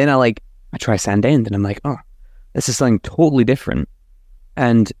 And then I try Sandend and I'm like, oh, this is something totally different.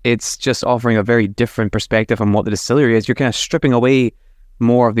 And it's just offering a very different perspective on what the distillery is. You're kind of stripping away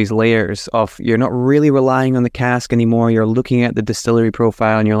more of these layers of, you're not really relying on the cask anymore. You're looking at the distillery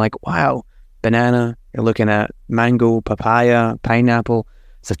profile and you're like, wow, banana. You're looking at mango, papaya, pineapple.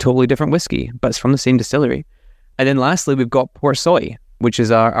 It's a totally different whiskey, but it's from the same distillery. And then lastly, we've got Port Soy, which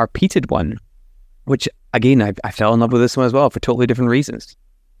is our peated one, which again, I fell in love with this one as well for totally different reasons.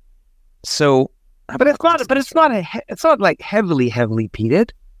 So, but it's not like heavily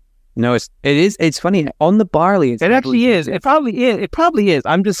peated. No, it is. It's funny on the barley. It actually is. It probably is.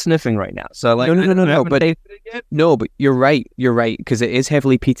 I'm just sniffing right now. So no, but you're right. You're right, because it is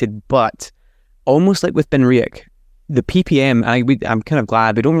heavily peated, but almost like with Benriach, the ppm. I'm kind of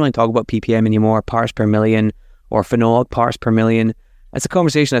glad we don't really talk about ppm anymore. Parts per million or phenolic parts per million. It's a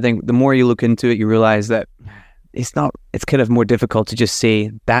conversation. I think the more you look into it, you realize that it's not. It's kind of more difficult to just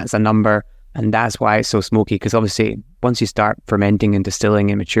say that's a number. And that's why it's so smoky, because obviously once you start fermenting and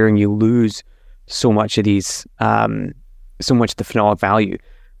distilling and maturing, you lose so much of these, so much of the phenolic value.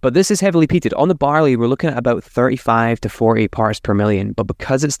 But this is heavily peated. On the barley, we're looking at about 35 to 40 parts per million. But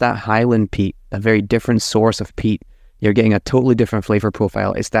because it's that Highland peat, a very different source of peat, you're getting a totally different flavor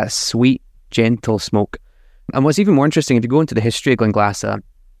profile. It's that sweet, gentle smoke. And what's even more interesting, if you go into the history of Glenglassaugh,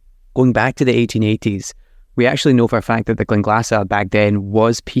 going back to the 1880s, We actually know for a fact that the Glenglassaugh back then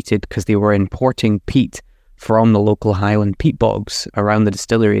was peated because they were importing peat from the local highland peat bogs around the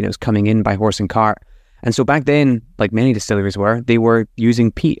distillery, and it was coming in by horse and cart. And so back then, like many distilleries were, they were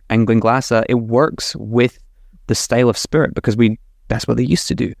using peat. And Glenglassaugh, it works with the style of spirit because that's what they used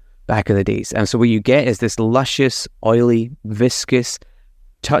to do back in the days. And so what you get is this luscious, oily, viscous,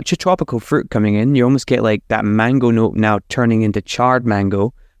 touch of tropical fruit coming in. You almost get like that mango note now turning into charred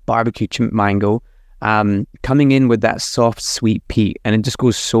mango, barbecue mango, coming in with that soft, sweet peat. And it just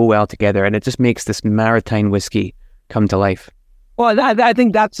goes so well together. And it just makes this maritime whiskey come to life. Well, I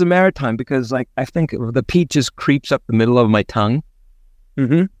think that's the maritime, because like I think the peat just creeps up the middle of my tongue,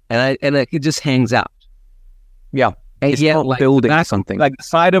 and it just hangs out. Yeah, it's not like building something. Like the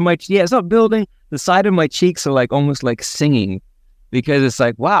side of my it's not building. The side of my cheeks are like almost like singing, because it's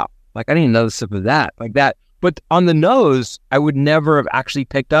like, wow, like I didn't even know the sip of that, like that. But on the nose, I would never have actually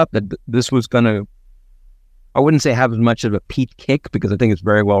picked up that this was gonna. I wouldn't say have as much of a peat kick, because I think it's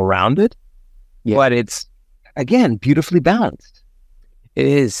very well rounded, but it's again beautifully balanced. It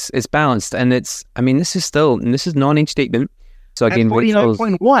is. It's balanced, and this is non-age statement. So again,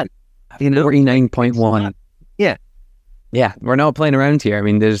 49.1. 49.1. Yeah. Yeah. We're not playing around here. I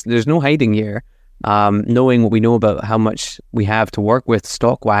mean, there's no hiding here. Knowing what we know about how much we have to work with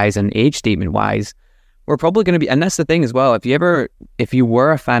stock-wise and age statement-wise, we're probably going to be, and that's the thing as well. If you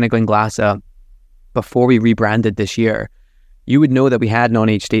were a fan of Glenglassaugh before we rebranded this year, you would know that we had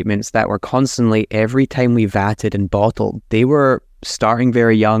non-age statements that were constantly, every time we vatted and bottled, they were starting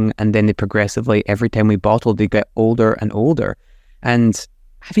very young, and then they progressively, every time we bottled, they get older and older. And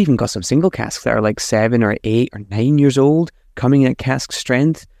I've even got some single casks that are like 7 or 8 or 9 years old, coming at cask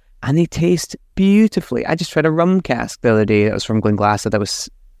strength, and they taste beautifully. I just tried a rum cask the other day that was from Glenglassaugh that was,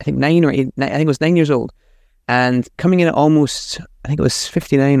 I think 9 or 8, I think it was 9 years old, and coming in at almost, I think it was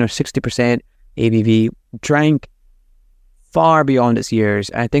 59 or 60% ABV, drank far beyond its years.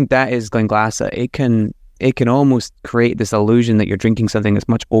 I think that is Glenglassaugh. It can almost create this illusion that you're drinking something that's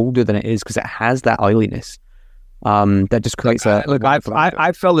much older than it is, because it has that oiliness. That just creates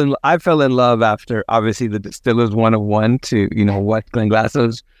I fell in love after obviously the Distillers 101 to what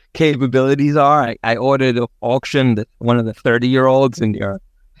Glenglashaugh's capabilities are. I ordered an auction one of the 30-year-olds in your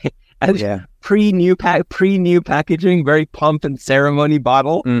pre-new packaging, very pomp and ceremony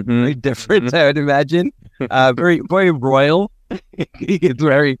bottle, very different. I would imagine, very very royal. It's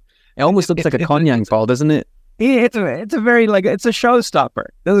very. It almost looks like a cognac bottle, doesn't it? Yeah, it's a very it's a showstopper.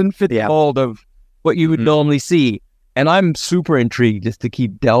 Doesn't fit the mold of what you would normally see. And I'm super intrigued just to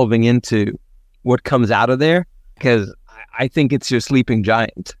keep delving into what comes out of there, because I think it's your sleeping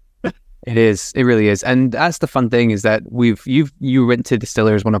giant. It is. It really is. And that's the fun thing, is that you went to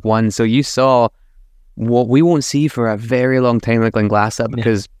Distillers 101, so you saw what we won't see for a very long time at Glenglassaugh,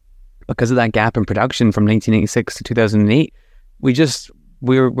 because of that gap in production from 1986 to 2008.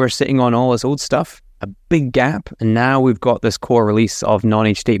 We're sitting on all this old stuff, a big gap, and now we've got this core release of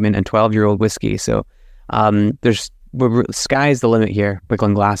non-age statement and 12-year-old whiskey. So sky's the limit here with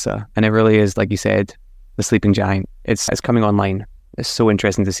Glenglassaugh, and it really is, like you said, the sleeping giant. It's coming online. It's so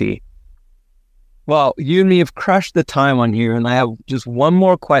interesting to see. Well, you and me have crushed the time on here, and I have just one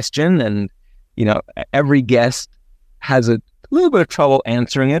more question, and every guest has a little bit of trouble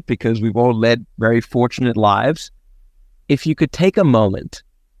answering it, because we've all led very fortunate lives. If you could take a moment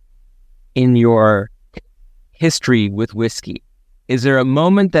in your history with whiskey, is there a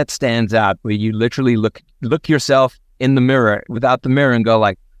moment that stands out where you literally look yourself in the mirror, without the mirror, and go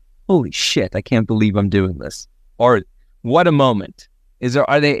like, holy shit, I can't believe I'm doing this? Or what a moment. Is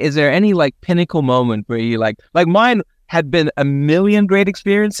there any like pinnacle moment where you like mine had been a million great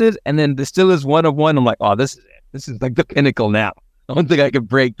experiences, and then Distillers 101, I'm like, oh, this is it. This is like the pinnacle now. I don't think I could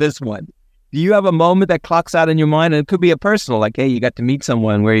break this one. Do you have a moment that clocks out in your mind? And it could be a personal, like, hey, you got to meet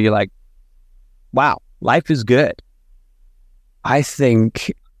someone where you're like, wow, life is good. I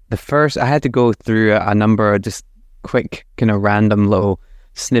think I had to go through a number of just quick kind of random little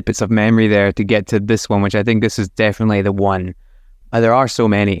snippets of memory there to get to this one, which I think this is definitely the one. There are so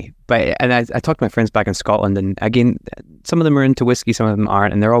many, and I talked to my friends back in Scotland, and again, some of them are into whiskey, some of them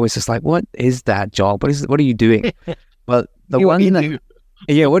aren't, and they're always just like, what is that, Job? What are you doing? Well,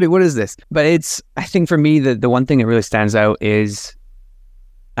 what is this? But I think for me, the one thing that really stands out is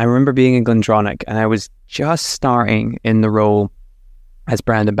I remember being in Glendronach, and I was just starting in the role as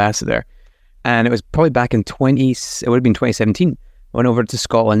brand ambassador, and it was probably back in it would have been 2017. I went over to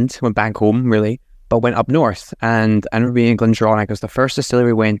Scotland, went back home really, but went up north, and I remember being in Glendronach. It was the first distillery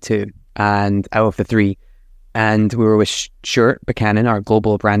we went to, and out of the 3, and we were with Stuart Buchanan, our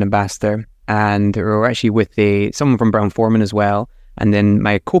global brand ambassador, and we were actually with someone from Brown-Forman as well, and then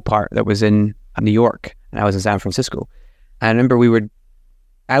my co-part that was in New York, and I was in San Francisco. And I remember we were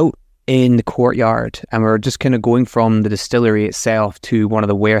out in the courtyard, and we were just kind of going from the distillery itself to one of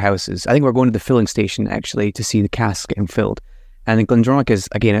the warehouses. I think we're going to the filling station actually to see the casks getting filled. And the Glendronach is,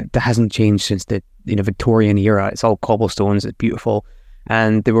 again, it hasn't changed since the Victorian era. It's all cobblestones. It's beautiful.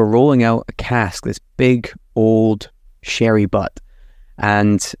 And they were rolling out a cask, this big old sherry butt.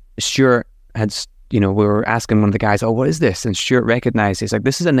 And Stuart had, we were asking one of the guys, "Oh, what is this?" And Stuart recognized, he's like,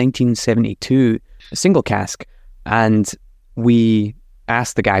 "This is a 1972 single cask." And we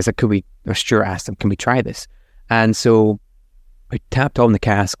asked the guys, Stuart asked them, "Can we try this?" And so we tapped on the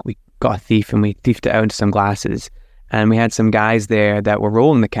cask, we got a thief, and we thiefed it out into some glasses. And we had some guys there that were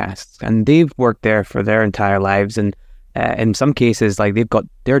rolling the casks, and they've worked there for their entire lives. And in some cases, like, they've got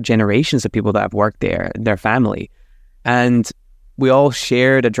their generations of people that have worked there, their family. And we all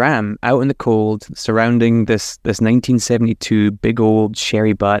shared a dram out in the cold surrounding this 1972 big old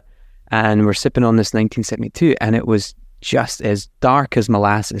sherry butt. And we're sipping on this 1972, and it was just as dark as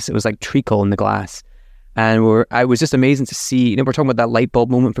molasses. It was like treacle in the glass. And I was just amazing to see, we're talking about that light bulb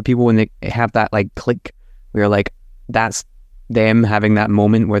moment for people when they have that like click. We were like, that's them having that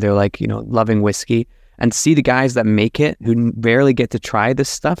moment where they're like, loving whiskey, and see the guys that make it who rarely get to try this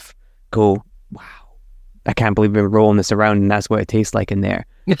stuff go, wow, I can't believe we're rolling this around and that's what it tastes like in there.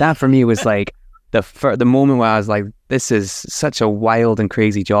 That for me was like the moment where I was like, this is such a wild and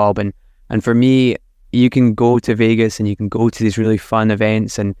crazy job. And for me, you can go to Vegas and you can go to these really fun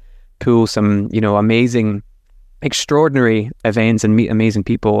events and pull some, amazing, extraordinary events and meet amazing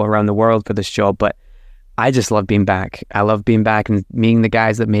people around the world for this job. But I just love being back. I love being back and meeting the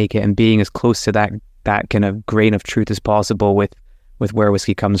guys that make it and being as close to that kind of grain of truth as possible with where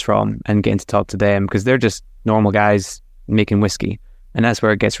whiskey comes from, and getting to talk to them, because they're just normal guys making whiskey. And that's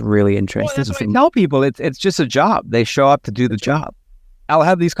where it gets really interesting. Well, that's what I tell people. It's just a job. They show up to do the job. I'll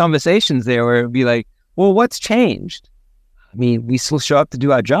have these conversations there where it'd be like, well, what's changed? I mean, we still show up to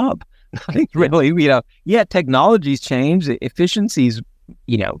do our job. Nothing really, technology's changed, efficiencies,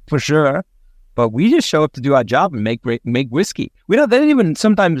 for sure. But we just show up to do our job and make whiskey. They don't even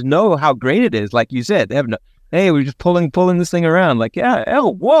sometimes know how great it is. Like you said, they have no, hey, we're just pulling this thing around. Like, yeah,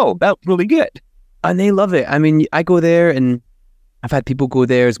 whoa, that's really good. And they love it. I mean, I go there, and I've had people go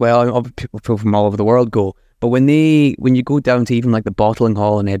there as well. People from all over the world go. But when you go down to even like the bottling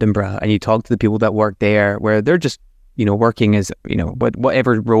hall in Edinburgh, and you talk to the people that work there, where they're just, working as,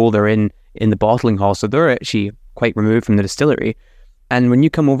 whatever role they're in the bottling hall. So they're actually quite removed from the distillery. And when you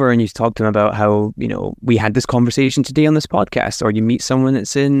come over and you talk to them about how, we had this conversation today on this podcast, or you meet someone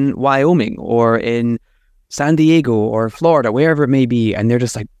that's in Wyoming or in San Diego or Florida, wherever it may be, and they're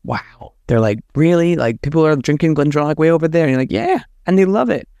just like, wow. They're like, really? Like, people are drinking Glendronach way over there? And you're like, yeah. And they love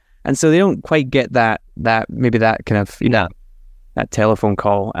it. And so they don't quite get that maybe that kind of, that telephone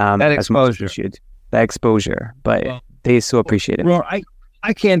call. That exposure. That exposure. But they so appreciate it. Well,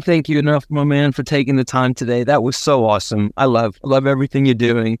 I can't thank you enough, my man, for taking the time today. That was so awesome. I love everything you're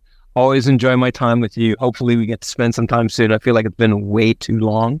doing. Always enjoy my time with you. Hopefully we get to spend some time soon. I feel like it's been way too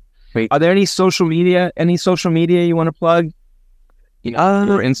long. Are there any social media you want to plug?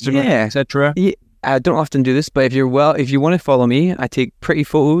 Or Instagram, etc.? Yeah, I don't often do this, but if you want to follow me, I take pretty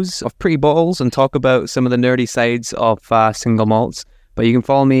photos of pretty bottles and talk about some of the nerdy sides of single malts. But you can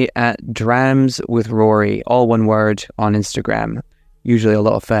follow me at Drams with Rory, all one word, on Instagram. Usually a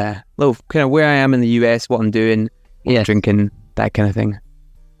lot of kind of where I am in the US, what I'm doing, what I'm drinking, that kind of thing.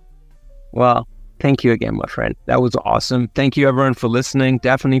 Well, thank you again, my friend. That was awesome. Thank you, everyone, for listening.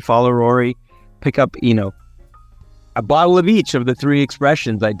 Definitely follow Rory. Pick up, a bottle of each of the three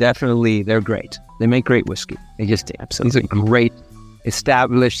expressions. They're great. They make great whiskey. They just do. Absolutely. These are great,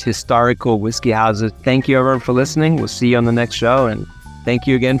 established, historical whiskey houses. Thank you, everyone, for listening. We'll see you on the next show. And thank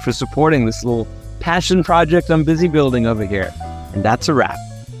you again for supporting this little passion project I'm busy building over here. And that's a wrap.